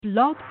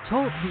Blog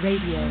Talk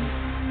Radio.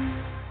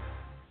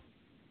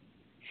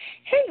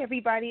 Hey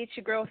everybody, it's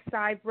your girl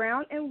Cy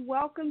Brown and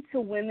welcome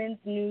to Women's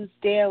News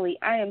Daily.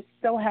 I am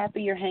so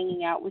happy you're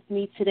hanging out with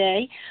me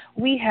today.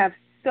 We have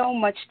so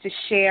much to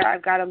share.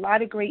 I've got a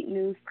lot of great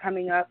news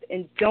coming up,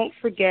 and don't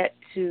forget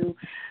to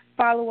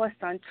follow us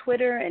on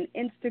Twitter and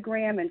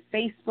Instagram and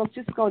Facebook.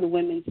 Just go to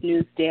Women's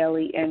News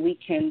Daily and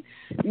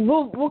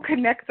we'll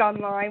connect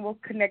online, we'll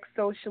connect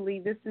socially.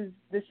 This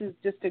is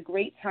just a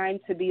great time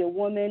to be a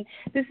woman.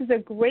 This is a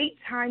great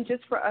time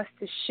just for us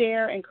to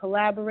share and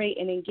collaborate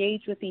and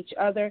engage with each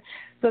other,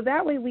 so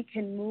that way we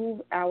can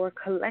move our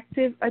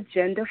collective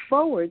agenda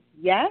forward.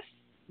 Yes?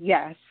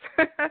 Yes.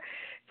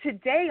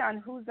 Today on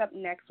Who's Up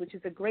Next, which is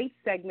a great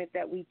segment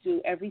that we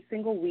do every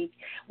single week,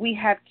 we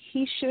have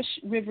Keisha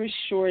Rivers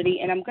Shorty,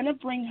 and I'm going to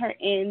bring her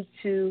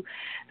into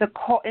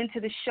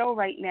the show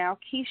right now.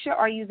 Keisha,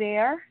 are you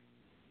there?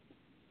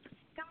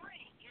 Good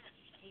morning. Yes,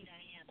 indeed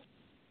I am.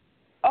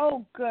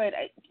 Oh, good.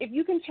 If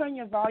you can turn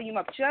your volume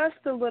up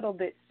just a little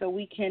bit so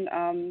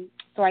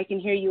I can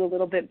hear you a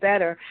little bit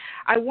better.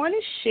 I want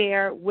to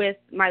share with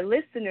my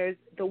listeners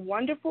the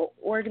wonderful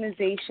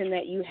organization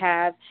that you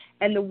have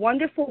and the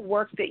wonderful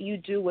work that you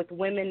do with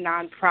women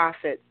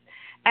nonprofits.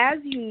 As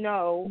you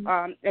know,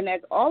 and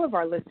as all of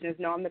our listeners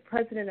know, I'm the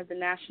president of the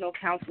National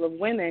Council of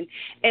Women,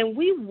 and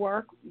we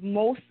work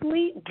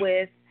mostly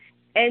with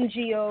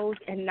NGOs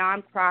and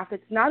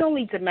nonprofits, not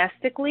only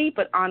domestically,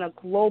 but on a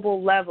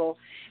global level.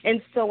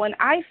 And so when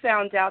I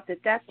found out that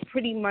that's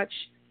pretty much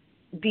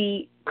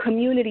the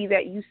community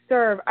that you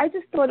serve, I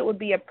just thought it would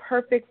be a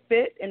perfect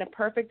fit and a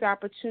perfect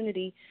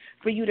opportunity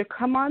for you to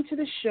come onto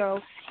the show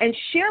and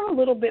share a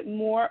little bit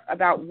more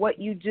about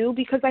what you do,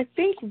 because I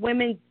think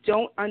women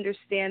don't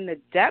understand the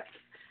depth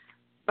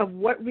of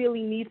what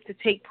really needs to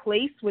take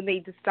place when they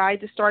decide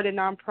to start a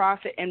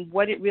nonprofit and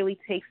what it really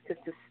takes to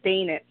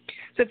sustain it.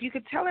 So if you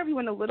could tell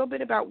everyone a little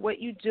bit about what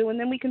you do, and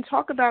then we can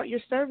talk about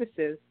your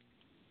services.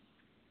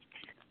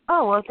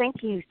 Oh, well,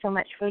 thank you so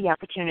much for the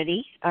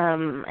opportunity.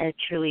 I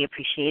truly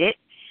appreciate it.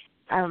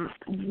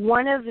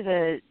 One of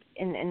the,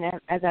 and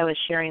as I was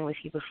sharing with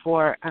you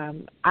before,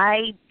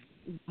 I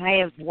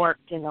have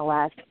worked in the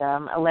last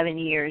 11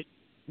 years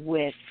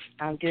with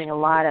doing a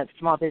lot of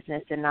small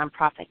business and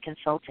nonprofit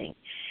consulting.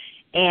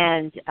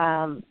 And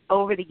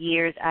over the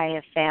years, I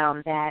have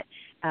found that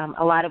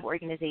a lot of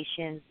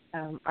organizations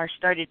are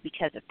started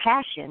because of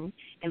passion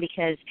and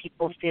because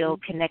people feel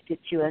connected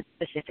to a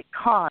specific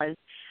cause.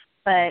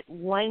 But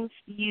once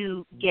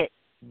you get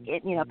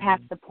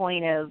past the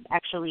point of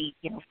actually,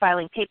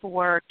 filing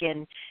paperwork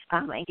and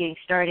getting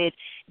started,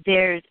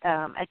 there's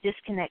a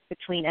disconnect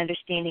between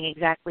understanding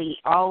exactly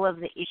all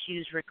of the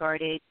issues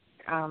regarding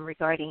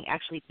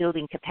actually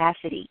building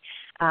capacity,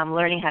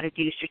 learning how to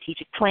do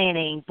strategic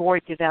planning,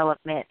 board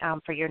development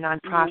for your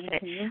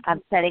nonprofit,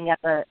 setting up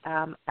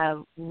a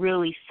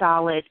really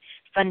solid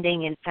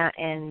funding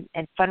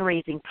and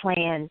fundraising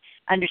plan,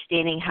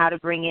 understanding how to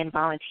bring in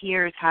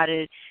volunteers, how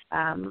to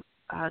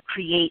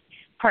create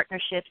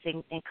partnerships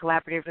and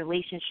collaborative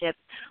relationships.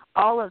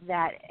 All of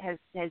that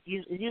is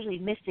usually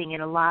missing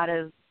in a lot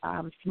of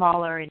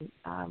smaller and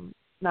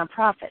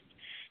nonprofits.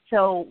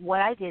 So what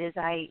I did is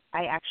I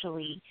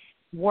actually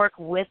work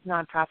with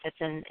nonprofits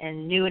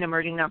and new and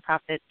emerging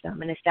nonprofits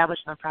and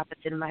established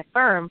nonprofits in my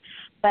firm,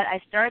 but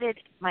I started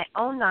my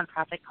own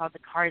nonprofit called the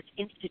CARS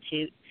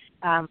Institute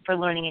for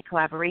Learning and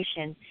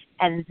Collaboration,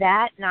 and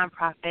that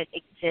nonprofit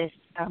exists,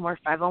 we're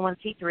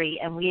 501c3,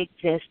 and we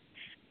exist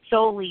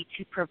solely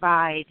to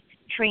provide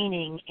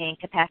training and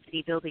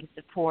capacity building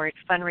support,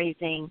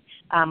 fundraising,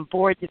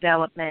 board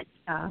development,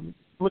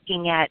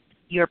 looking at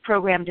your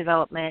program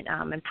development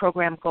and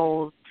program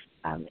goals,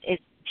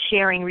 it's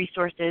sharing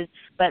resources,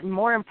 but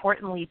more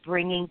importantly,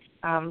 creating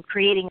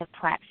a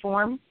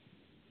platform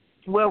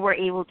where we're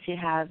able to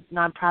have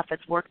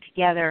nonprofits work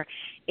together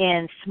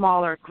in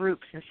smaller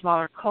groups and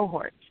smaller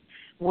cohorts,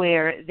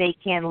 where they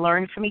can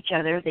learn from each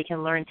other, they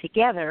can learn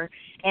together,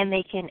 and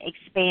they can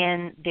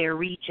expand their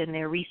reach and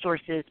their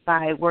resources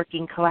by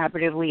working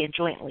collaboratively and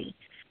jointly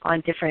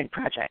on different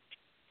projects.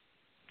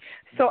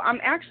 So I'm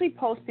actually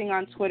posting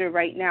on Twitter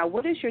right now.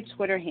 What is your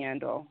Twitter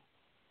handle?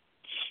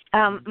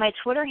 My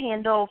Twitter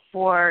handle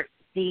for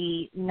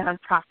the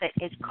nonprofit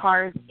is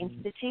CARS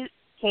Institute,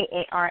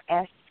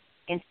 K-A-R-S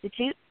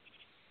Institute.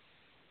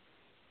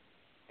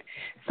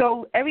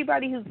 So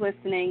everybody who's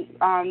listening,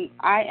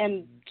 I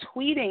am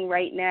tweeting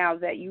right now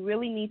that you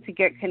really need to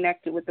get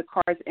connected with the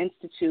CARS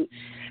Institute,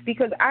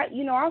 because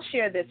I'll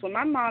share this. When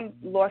my mom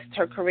lost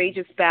her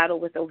courageous battle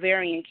with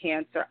ovarian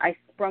cancer, I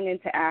sprung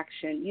into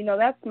action.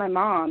 That's my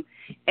mom,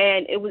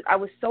 and I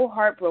was so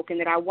heartbroken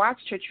that I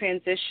watched her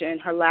transition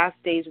her last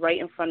days right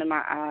in front of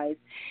my eyes.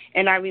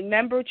 And I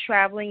remember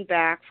traveling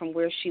back from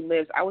where she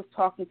lives. I was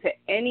talking to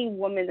any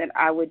woman that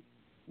I would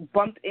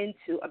bump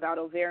into about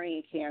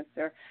ovarian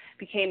cancer,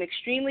 became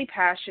extremely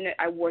passionate.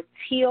 I wore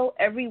teal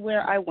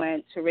everywhere I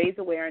went to raise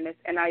awareness,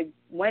 and I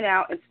went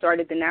out and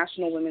started the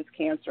National Women's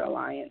Cancer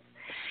Alliance.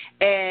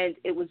 And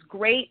it was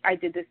great. I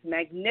did this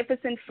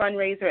magnificent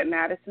fundraiser at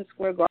Madison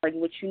Square Garden,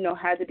 which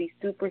had to be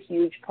super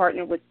huge,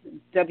 partnered with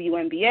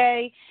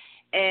WNBA.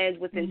 And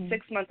within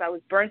 6 months, I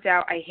was burnt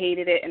out. I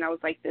hated it, and I was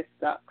like, this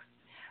sucks.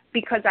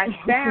 Because I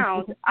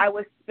found I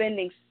was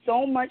spending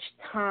so much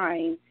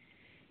time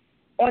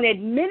on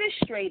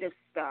administrative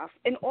stuff,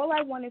 and all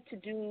I wanted to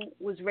do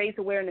was raise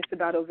awareness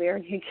about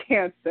ovarian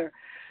cancer.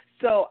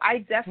 So I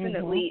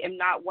definitely am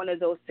not one of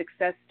those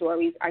success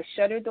stories. I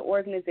shuttered the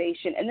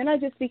organization, and then I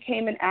just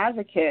became an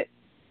advocate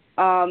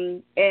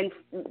and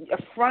a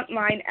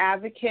frontline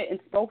advocate and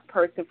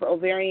spokesperson for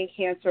ovarian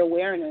cancer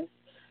awareness.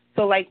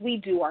 So like we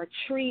do our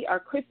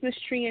Christmas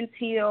tree in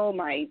teal,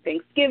 my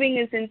Thanksgiving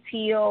is in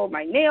teal,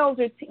 my nails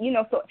are,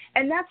 so,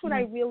 and that's what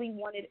I really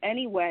wanted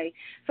anyway.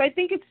 So I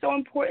think it's so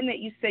important that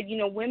you said,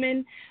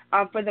 women,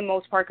 for the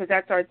most part, because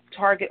that's our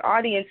target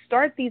audience,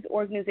 start these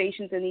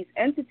organizations and these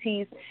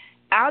entities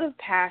out of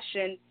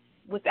passion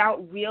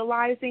without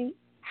realizing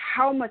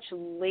how much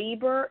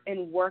labor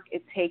and work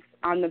it takes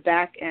on the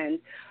back end.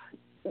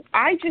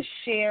 I just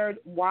shared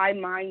why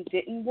mine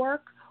didn't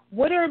work.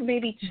 What are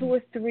maybe 2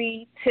 or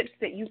 3 tips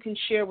that you can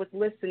share with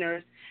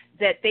listeners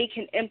that they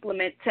can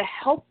implement to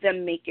help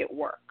them make it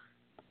work?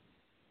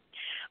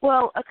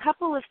 Well, a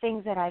couple of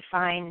things that I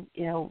find,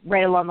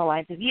 right along the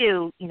lines of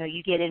you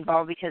get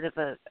involved because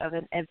of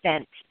an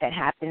event that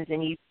happens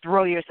and you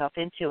throw yourself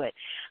into it.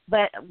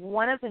 But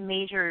one of the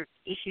major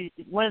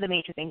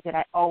things that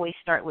I always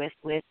start with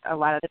a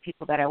lot of the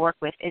people that I work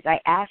with is I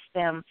ask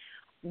them,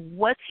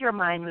 what's your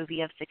mind movie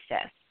of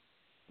success?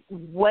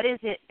 What is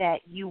it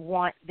that you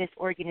want this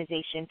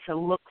organization to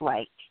look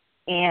like,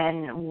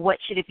 and what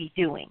should it be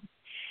doing?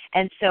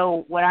 And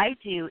so what I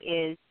do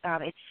is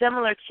it's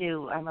similar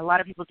to a lot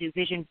of people do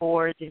vision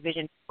boards and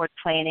vision board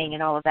planning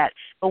and all of that.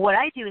 But what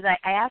I do is I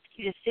ask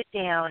you to sit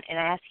down and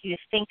I ask you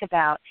to think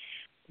about,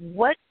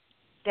 what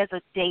does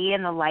a day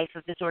in the life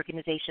of this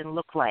organization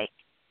look like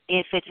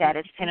if it's at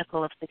its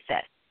pinnacle of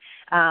success?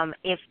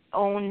 If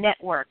OWN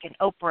Network and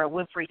Oprah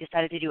Winfrey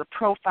decided to do a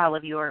profile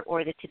of you,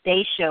 or the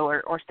Today Show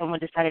or someone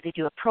decided to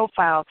do a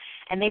profile,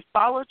 and they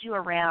followed you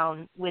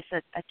around with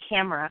a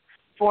camera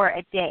for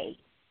a day,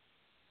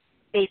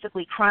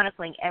 basically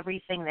chronicling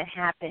everything that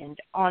happened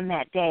on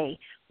that day,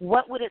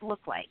 what would it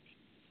look like?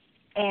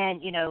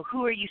 And,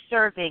 who are you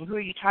serving? Who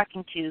are you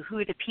talking to? Who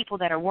are the people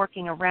that are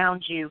working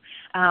around you?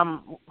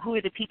 Who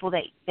are the people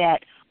that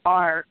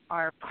are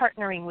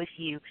partnering with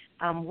you?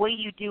 What are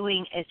you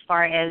doing as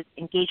far as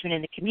engagement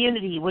in the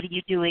community? What are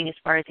you doing as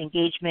far as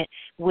engagement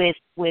with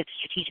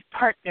strategic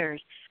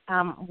partners?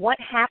 What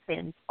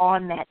happens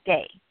on that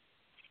day?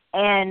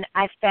 And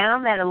I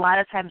found that a lot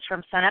of times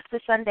from sun up to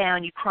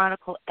sundown, you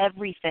chronicle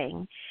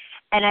everything.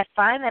 And I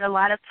find that a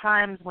lot of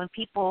times when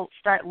people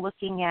start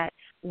looking at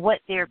what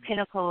their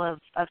pinnacle of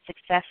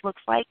success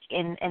looks like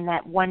in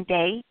that one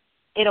day,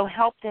 it'll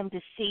help them to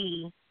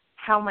see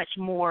how much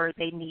more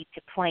they need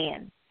to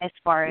plan as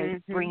far as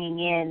bringing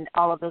in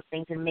all of those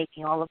things and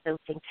making all of those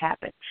things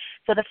happen.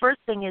 So the first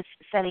thing is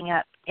setting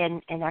up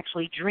and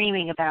actually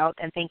dreaming about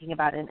and thinking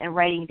about it and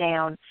writing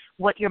down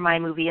what your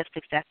mind movie of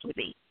success would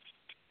be.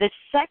 The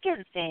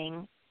second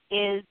thing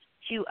is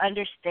to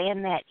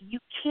understand that you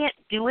can't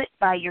do it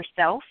by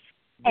yourself.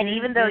 And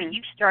even though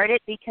you start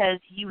it because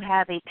you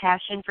have a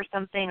passion for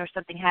something or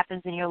something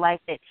happens in your life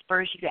that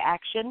spurs you to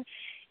action,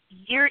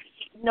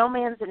 no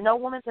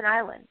woman's an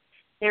island.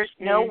 There's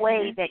no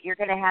way that you're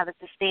going to have a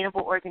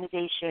sustainable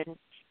organization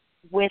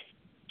with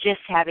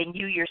just having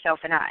you, yourself,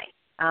 and I.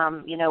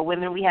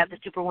 Women, we have the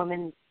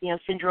Superwoman,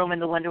 syndrome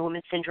and the Wonder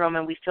Woman syndrome,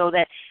 and we feel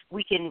that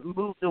we can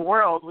move the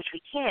world, which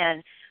we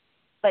can.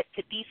 But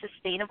to be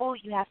sustainable,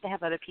 you have to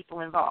have other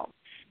people involved.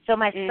 So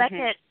my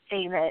second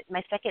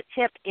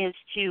tip is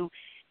to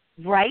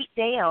write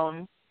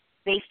down,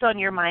 based on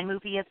your mind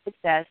movie of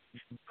success,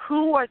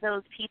 who are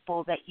those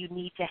people that you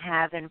need to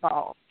have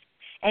involved.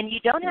 And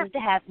you don't have to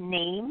have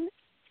names.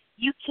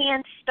 You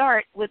can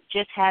start with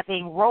just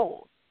having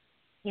roles.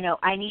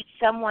 I need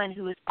someone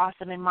who is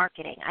awesome in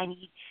marketing. I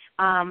need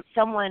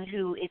someone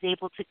who is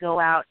able to go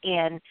out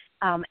and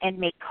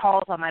make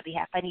calls on my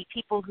behalf. I need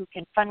people who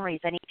can fundraise.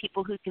 I need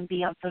people who can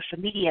be on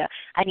social media.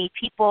 I need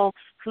people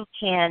who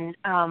can,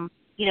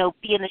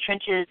 be in the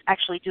trenches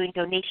actually doing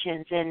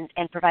donations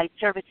and providing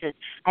services.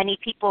 I need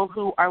people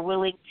who are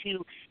willing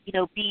to,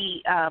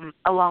 be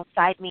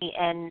alongside me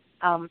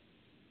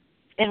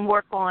and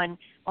work on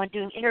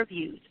doing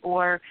interviews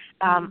or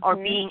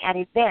being at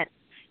events.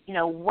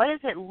 What does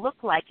it look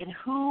like, and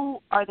who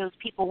are those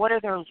people? What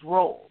are those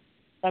roles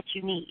that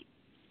you need?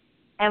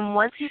 And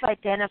once you've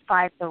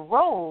identified the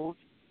roles,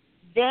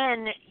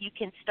 then you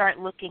can start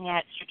looking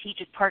at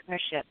strategic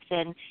partnerships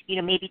and,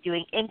 maybe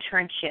doing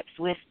internships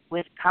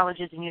with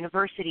colleges and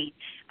universities,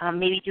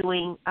 maybe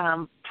doing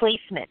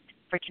placement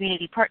for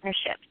community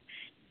partnerships.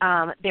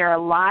 There are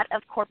a lot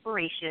of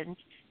corporations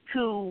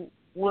who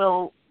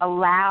will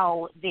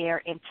allow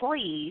their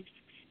employees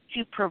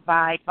to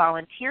provide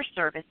volunteer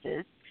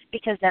services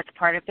because that's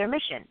part of their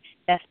mission.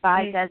 Best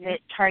Buy does it,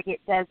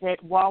 Target does it,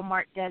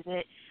 Walmart does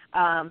it,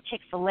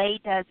 Chick-fil-A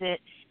does it.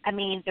 I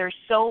mean, there's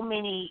so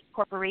many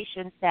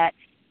corporations that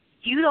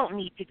You don't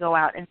need to go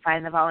out and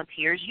find the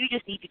volunteers. You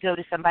just need to go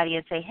to somebody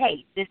and say,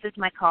 hey, this is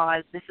my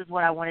cause. This is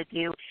what I want to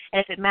do.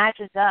 And if it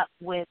matches up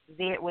with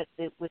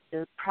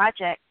the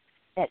project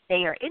that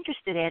they are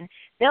interested in,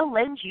 they'll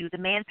lend you the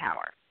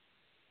manpower.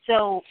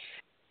 So,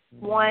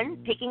 one,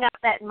 picking up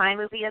that My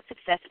Movie of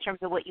Success in terms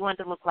of what you want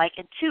it to look like,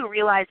 and two,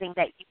 realizing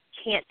that you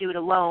can't do it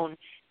alone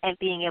and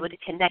being able to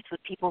connect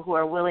with people who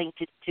are willing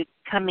to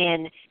come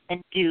in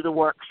and do the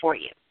work for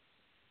you.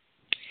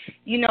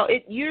 You know,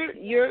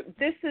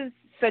 this is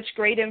such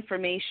great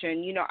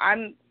information. You know,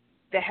 I'm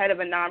the head of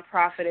a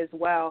nonprofit as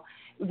well.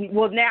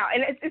 Well, now,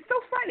 and it's so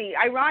funny.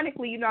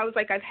 Ironically, you know, I was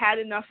like, I've had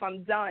enough.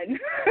 I'm done.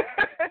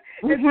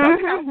 And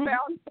somehow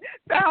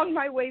found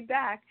my way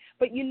back.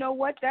 But you know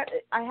what? That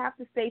I have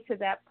to say to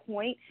that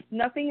point,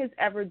 nothing is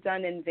ever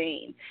done in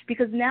vain,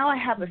 because now I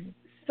have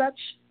such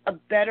a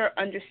better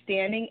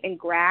understanding and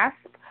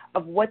grasp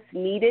of what's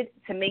needed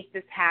to make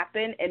this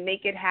happen and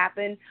make it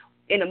happen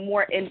in a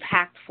more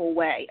impactful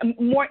way,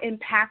 a more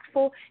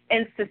impactful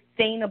and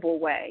sustainable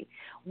way.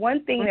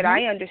 One thing that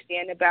I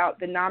understand about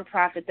the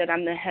nonprofit that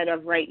I'm the head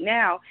of right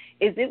now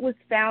is it was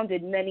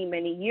founded many,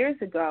 many years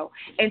ago.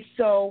 And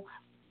so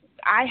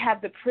I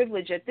have the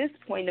privilege at this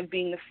point of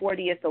being the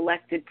 40th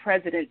elected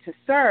president to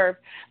serve.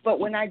 But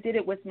when I did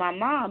it with my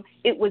mom,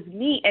 it was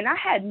me, and I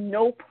had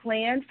no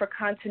plan for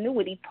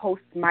continuity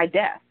post my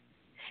death.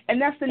 And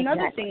that's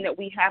another thing that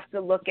we have to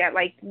look at.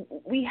 Like,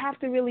 we have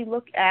to really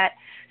look at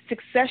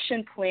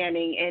succession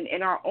planning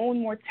and our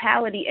own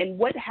mortality and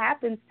what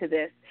happens to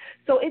this.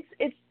 So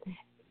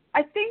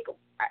I think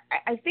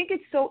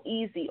it's so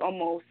easy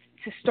almost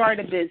to start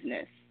a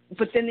business,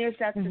 but then there's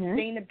that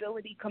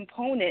sustainability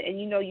component. And,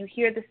 you know, you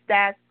hear the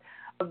stats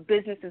of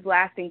businesses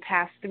lasting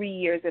past 3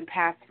 years and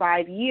past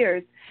 5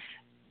 years.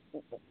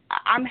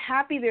 I'm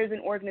happy there's an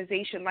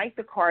organization like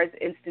the CARS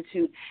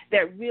Institute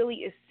that really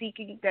is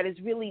seeking, that is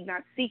really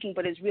not seeking,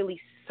 but is really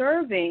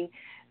serving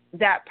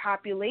that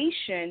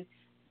population,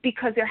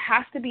 because there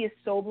has to be a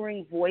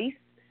sobering voice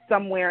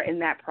somewhere in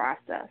that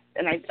process.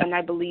 And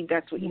I believe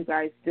that's what you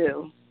guys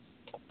do.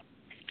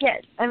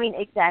 Yes, I mean,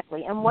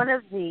 exactly. And one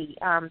of the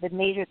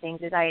major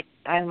things is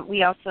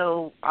we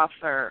also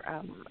offer,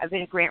 I've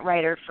been a grant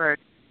writer for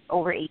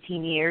over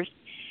 18 years.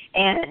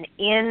 And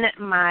in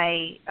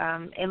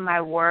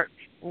my work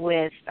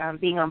with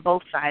being on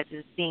both sides,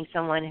 as being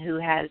someone who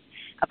has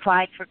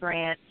applied for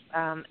grants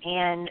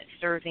and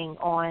serving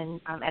on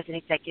as an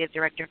executive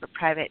director of a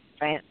private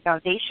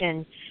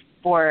foundation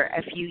for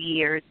a few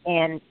years,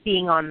 and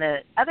being on the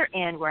other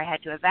end where I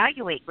had to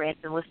evaluate grants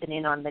and listen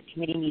in on the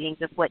committee meetings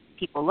of what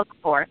people look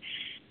for,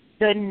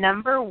 the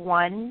number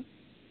one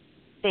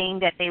thing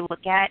that they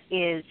look at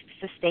is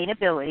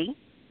sustainability.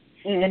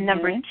 The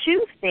number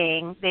two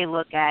thing they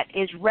look at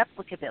is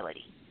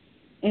replicability.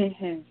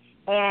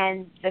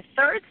 And the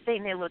third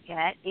thing they look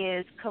at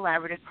is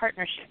collaborative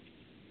partnerships.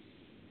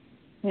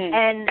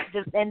 And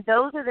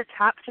those are the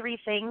top three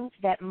things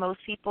that most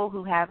people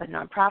who have a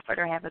nonprofit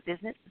or have a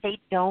business, they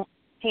don't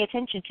pay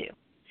attention to.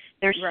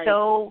 They're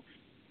so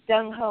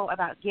gung-ho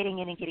about getting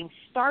in and getting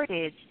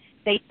started,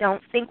 they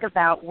don't think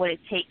about what it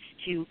takes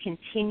to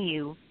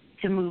continue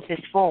to move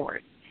this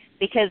forward.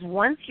 Because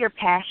once your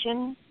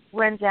passion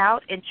runs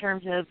out in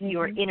terms of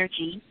your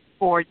energy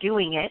for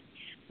doing it,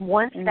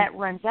 once that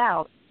runs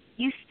out,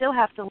 you still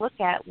have to look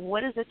at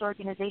what is this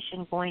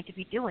organization going to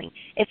be doing.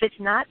 If it's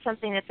not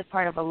something that's a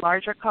part of a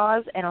larger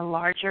cause and a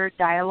larger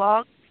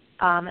dialogue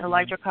and a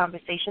larger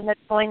conversation that's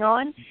going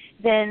on,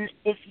 then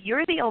if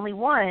you're the only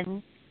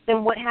one,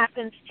 then what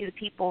happens to the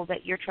people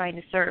that you're trying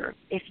to serve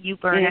if you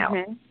burn out?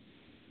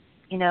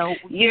 You know,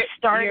 you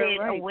started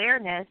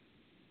awareness,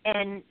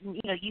 and,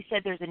 you know, you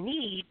said there's a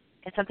need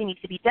and something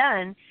needs to be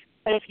done,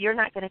 but if you're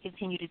not going to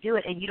continue to do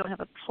it and you don't have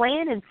a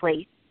plan in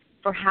place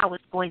for how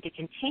it's going to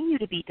continue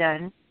to be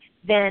done,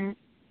 then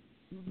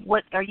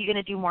what are you going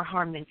to do more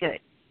harm than good?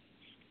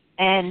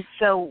 And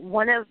so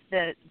one of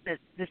the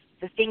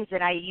things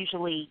that I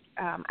usually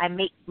I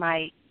make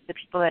the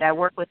people that I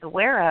work with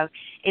aware of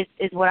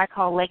is what I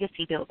call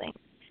legacy building,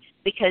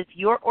 because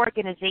your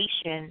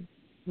organization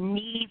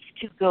needs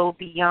to go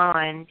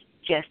beyond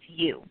just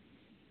you.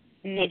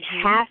 It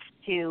has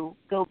to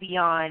go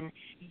beyond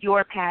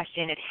your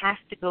passion. It has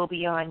to go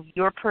beyond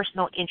your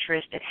personal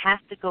interest. It has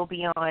to go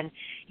beyond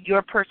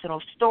your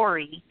personal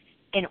story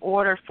in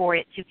order for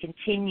it to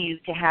continue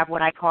to have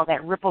what I call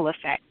that ripple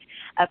effect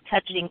of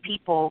touching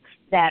people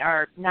that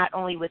are not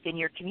only within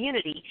your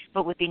community,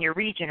 but within your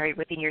region or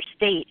within your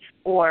state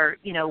or,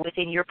 you know,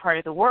 within your part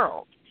of the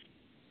world.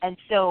 And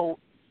so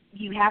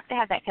you have to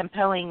have that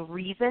compelling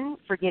reason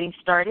for getting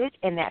started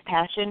and that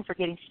passion for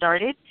getting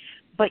started,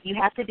 but you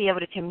have to be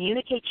able to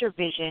communicate your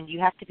vision. You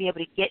have to be able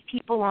to get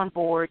people on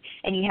board,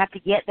 and you have to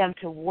get them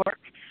to work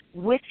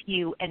with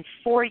you and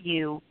for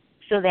you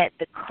so that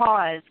the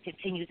cause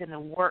continues and the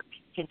work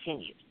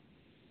continues.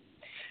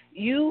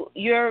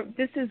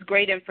 This is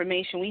great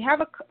information. We have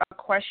a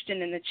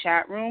question in the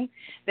chat room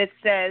that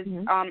says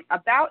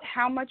about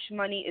how much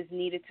money is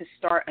needed to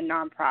start a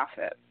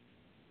nonprofit.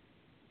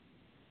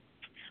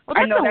 Well,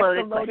 I know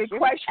that's a loaded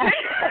question.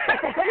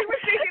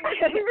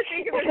 we were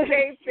thinking the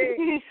same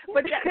thing.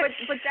 But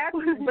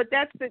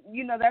that's the,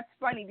 you know, that's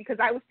funny because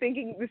I was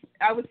thinking this.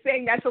 I was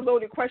saying that's a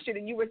loaded question,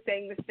 and you were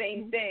saying the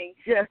same thing.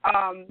 Yes.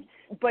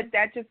 But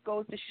that just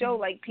goes to show,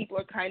 like, people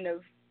are kind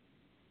of,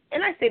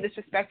 and I say this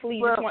respectfully,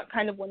 you just want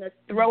to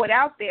throw it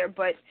out there,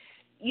 but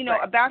you know,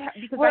 about how,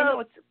 because I know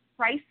it's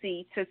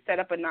pricey to set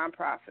up a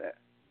nonprofit.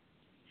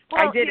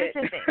 Well, I did here's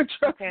it. the thing.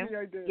 Trust Okay. me,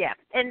 I did. Yeah,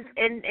 and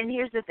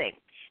here's the thing.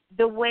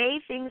 The way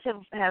things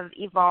have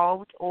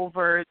evolved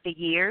over the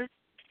years,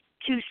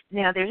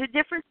 now there's a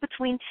difference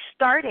between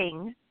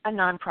starting a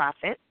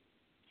nonprofit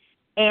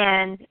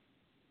and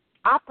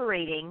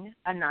operating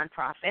a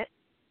nonprofit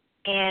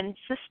and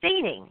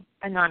sustaining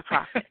a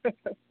nonprofit.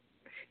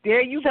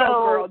 There you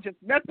go, girl. Just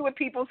messing with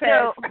people's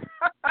heads.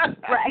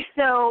 Right.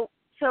 So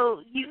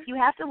you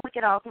have to look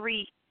at all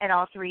three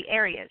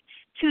areas.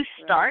 To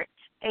start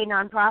a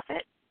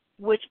nonprofit,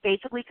 which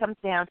basically comes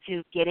down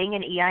to getting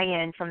an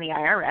EIN from the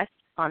IRS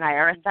on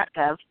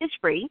irs.gov, is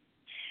free.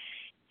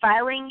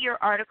 Filing your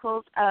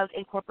articles of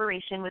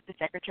incorporation with the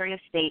Secretary of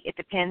State. It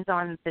depends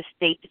on the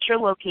state that you're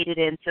located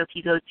in. So if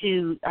you go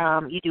to,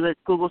 you do a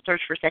Google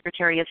search for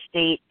Secretary of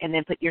State and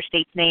then put your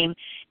state's name,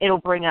 it'll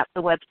bring up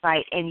the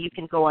website and you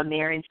can go on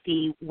there and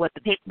see what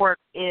the paperwork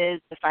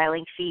is, the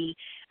filing fee.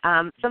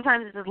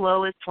 Sometimes it's as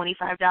low as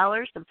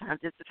 $25. Sometimes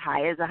it's as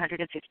high as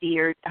 $150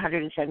 or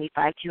 $175,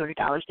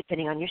 $200,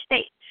 depending on your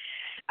state.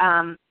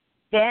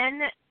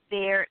 Then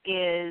there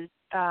is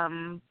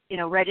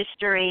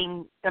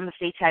registering. Some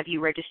states have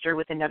you register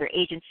with another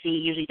agency,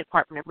 usually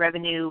Department of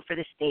Revenue for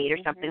the state or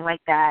something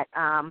like that.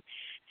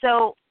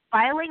 So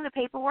filing the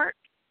paperwork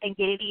and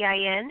getting the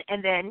EIN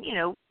and then,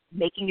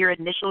 making your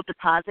initial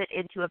deposit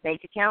into a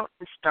bank account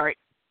to start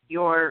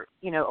your,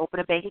 open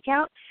a bank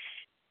account,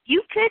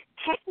 you could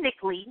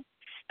technically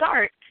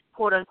start,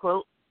 quote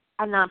unquote,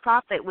 a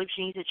nonprofit, which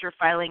means that you're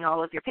filing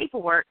all of your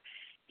paperwork.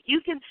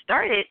 You can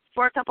start it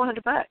for a couple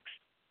 $100.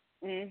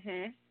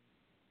 Mhm.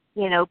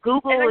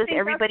 Google is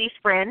everybody's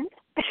friend.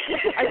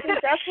 I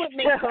think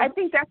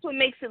that's what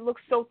makes it look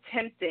so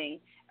tempting.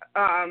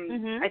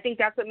 I think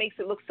that's what makes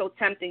it look so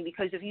tempting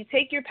because if you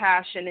take your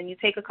passion and you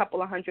take a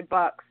couple of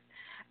 $100,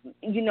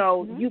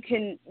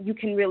 you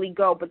can really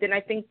go. But then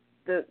I think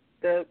the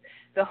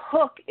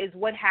hook is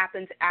what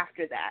happens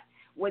after that.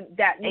 When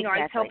that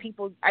Exactly.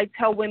 I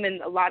tell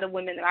women, a lot of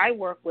women that I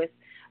work with,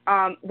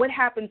 what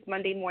happens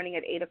Monday morning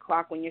at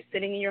 8:00 when you're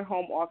sitting in your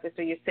home office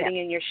or you're sitting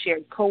in your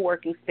shared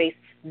co-working space?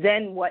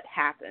 Then what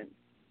happens?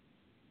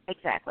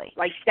 Exactly.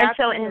 Like that's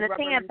and the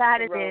thing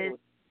about it is,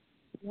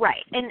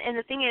 right. And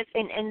the thing is,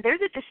 and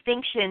there's a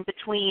distinction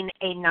between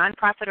a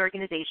nonprofit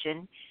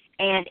organization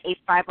and a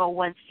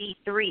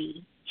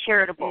 501c3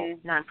 charitable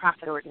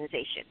nonprofit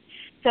organization.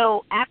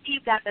 So after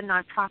you've got the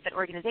nonprofit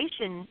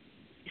organization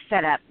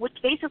set up, which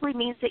basically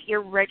means that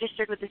you're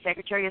registered with the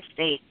Secretary of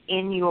State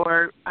in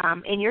your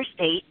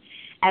state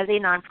as a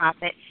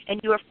nonprofit, and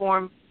you are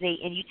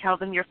and you tell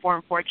them you're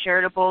formed for a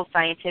charitable,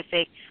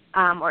 scientific,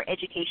 or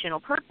educational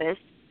purpose.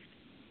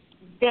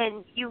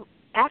 Then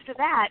after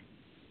that,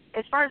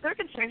 as far as they're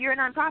concerned, you're a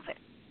nonprofit.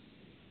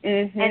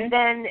 And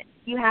then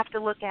you have to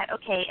look at,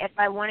 okay, if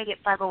I want to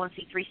get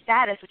 501c3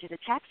 status, which is a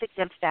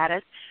tax-exempt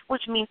status,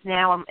 which means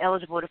now I'm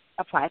eligible to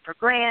apply for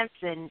grants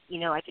and,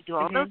 I could do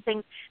all those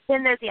things,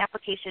 then there's the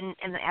application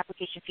and the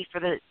application fee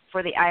for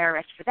the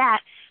IRS for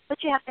that.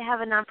 But you have to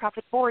have a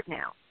nonprofit board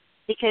now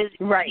because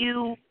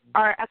you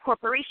are a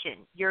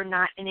corporation. You're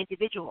not an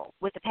individual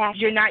with a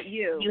passion. You're not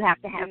you. You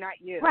have to have You're not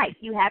you. Right.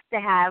 You have to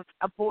have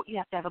a board. You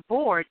have to have a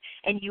board,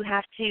 and you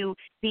have to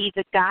be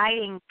the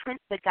guiding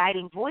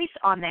voice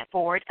on that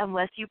board,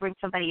 unless you bring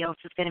somebody else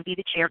who's going to be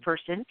the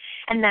chairperson.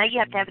 And now you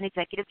have to have an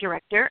executive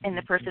director and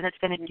the person that's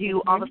going to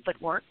do all the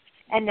footwork.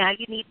 And now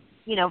you need,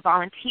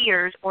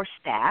 volunteers or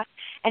staff.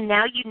 And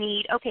now you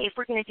need, okay, if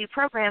we're going to do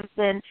programs,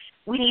 then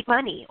we need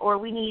money or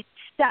we need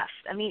stuff.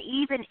 I mean,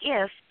 even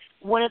if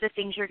one of the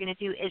things you're going to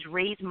do is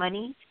raise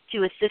money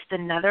to assist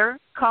another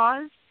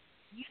cause,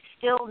 you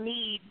still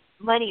need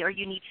money or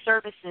you need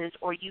services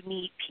or you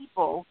need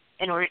people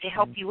in order to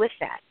help you with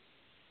that.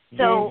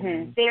 So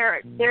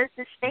there's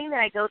this thing that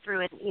I go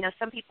through, and,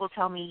 some people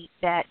tell me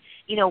that,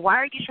 why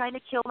are you trying to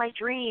kill my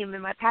dream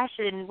and my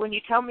passion when you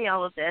tell me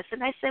all of this?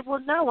 And I said,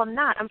 well, no, I'm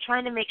not. I'm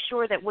trying to make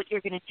sure that what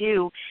you're going to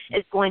do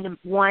is going to,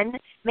 1,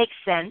 make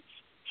sense,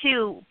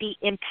 2, be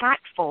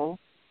impactful,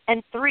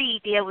 and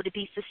 3, be able to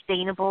be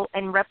sustainable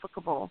and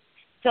replicable.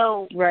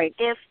 So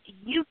if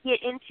you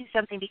get into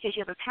something because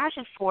you have a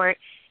passion for it,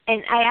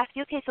 and I ask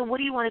you, okay, so what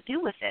do you want to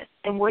do with this?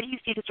 And where do you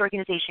see this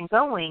organization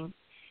going?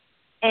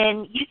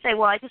 And you say,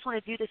 well, I just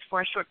want to do this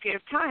for a short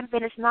period of time,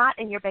 then it's not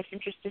in your best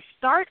interest to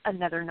start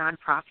another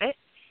nonprofit.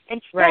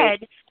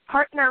 Instead,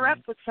 partner up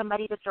with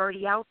somebody that's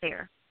already out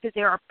there. Because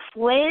there are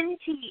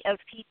plenty of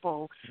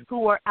people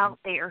who are out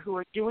there who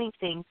are doing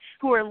things,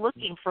 who are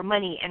looking for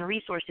money and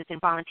resources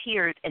and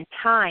volunteers and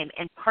time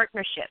and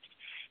partnerships.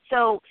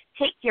 So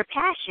take your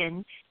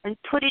passion and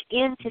put it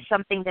into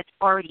something that's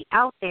already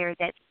out there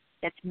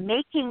that's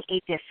making a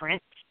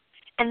difference,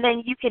 And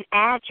then you can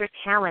add your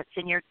talents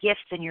and your gifts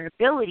and your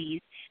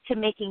abilities to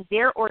making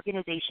their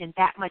organization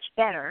that much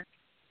better,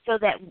 so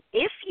that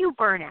if you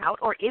burn out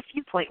or if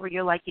you point where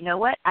you're like, you know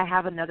what, I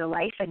have another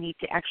life I need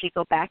to actually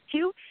go back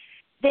to,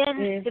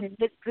 then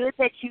the good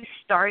that you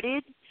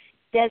started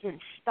doesn't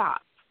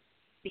stop,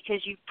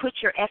 because you put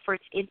your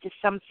efforts into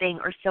something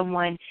or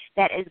someone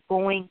that is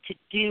going to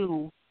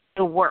do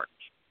the work,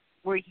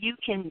 where you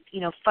can,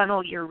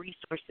 funnel your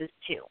resources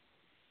to.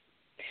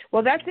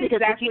 Well, that's because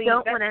exactly. If you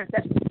don't want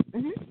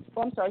to.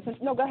 Oh, I'm sorry.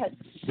 No, go ahead.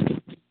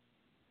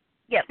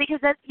 Yeah, because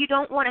you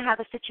don't want to have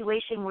a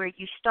situation where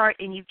you start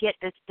and you get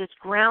this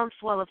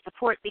groundswell of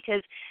support,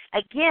 because,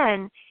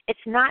 again, it's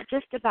not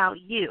just about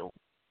you.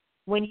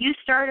 When you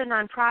start a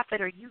nonprofit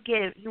or you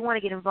want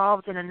to get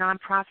involved in a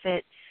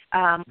nonprofit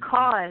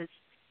cause,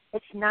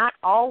 it's not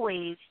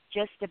always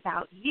just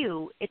about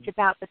you. It's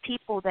about the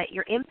people that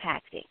you're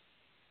impacting.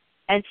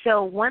 And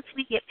so once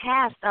we get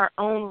past our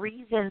own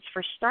reasons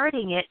for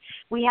starting it,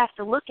 we have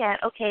to look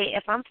at, okay,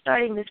 if I'm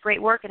starting this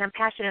great work and I'm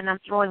passionate and I'm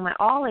throwing my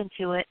all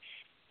into it,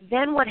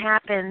 then what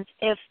happens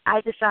if I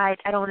decide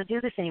I don't want to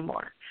do this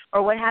anymore?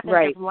 Or what happens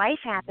if life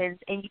happens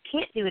and you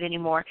can't do it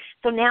anymore?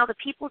 So now the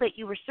people that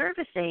you were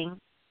servicing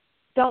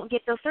don't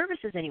get those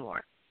services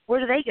anymore. Where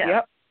do they go?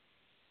 Yep.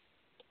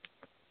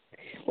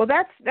 Well,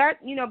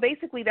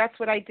 basically that's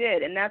what I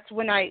did, and that's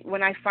when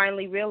I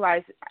finally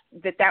realized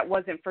that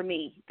wasn't for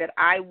me, that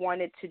I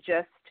wanted to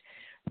just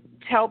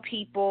tell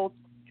people,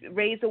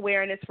 raise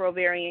awareness for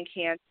ovarian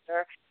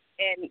cancer,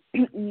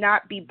 and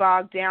not be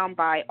bogged down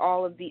by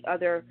all of the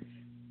other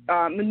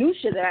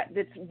minutia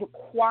that's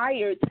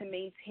required to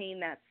maintain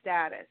that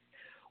status.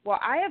 Well,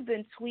 I have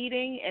been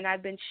tweeting and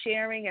I've been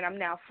sharing, and I'm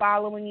now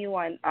following you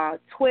on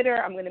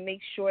Twitter. I'm going to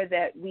make sure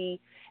that we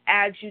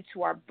add you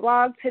to our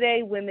blog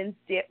today, Women's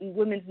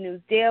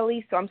News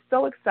Daily. So I'm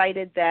so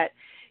excited that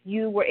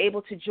you were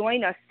able to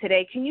join us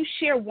today. Can you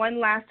share one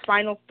last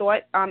final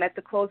thought at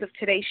the close of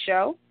today's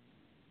show?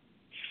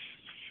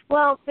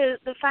 Well,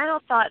 the final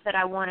thought that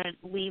I want to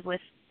leave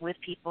with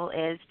people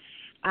is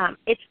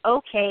it's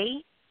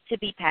okay to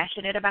be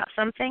passionate about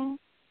something,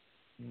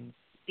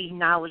 be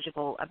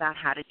knowledgeable about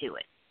how to do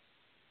it.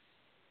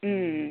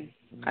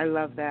 I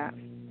love that.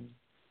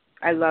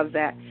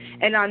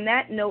 And on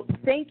that note,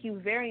 thank you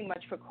very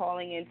much for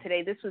calling in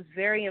today. This was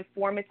very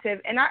informative,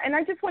 and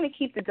I just want to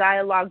keep the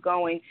dialogue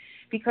going,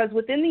 because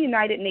within the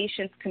United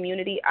Nations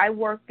community,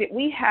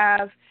 we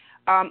have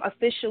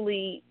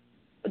officially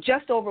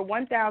just over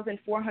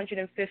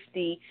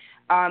 1,450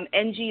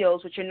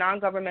 NGOs, which are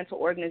non-governmental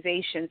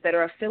organizations that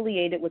are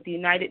affiliated with the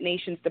United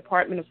Nations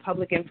Department of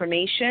Public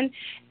Information,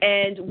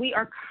 and we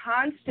are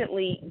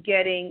constantly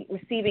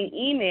receiving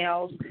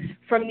emails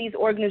from these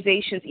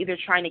organizations, either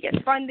trying to get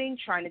funding,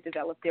 trying to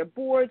develop their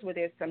boards, where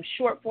there's some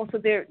shortfall. So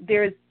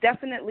there is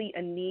definitely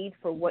a need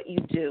for what you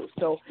do.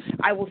 So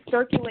I will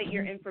circulate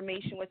your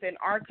information within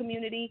our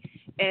community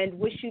and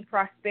wish you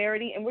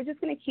prosperity. And we're just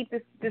going to keep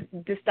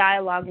this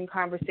dialogue and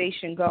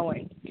conversation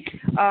going.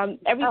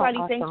 Everybody,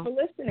 awesome. Thanks for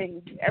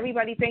listening.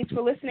 Everybody, thanks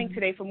for listening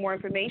today. For more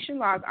information,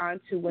 log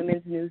on to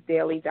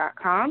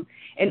womensnewsdaily.com.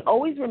 And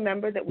always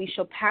remember that we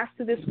shall pass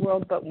through this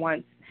world but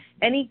once.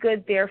 Any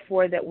good,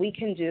 therefore, that we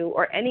can do,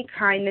 or any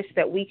kindness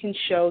that we can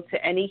show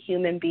to any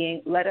human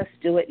being, let us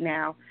do it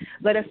now.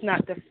 Let us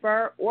not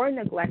defer or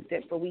neglect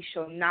it, for we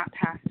shall not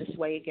pass this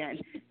way again.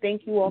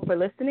 Thank you all for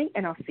listening,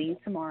 and I'll see you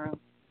tomorrow.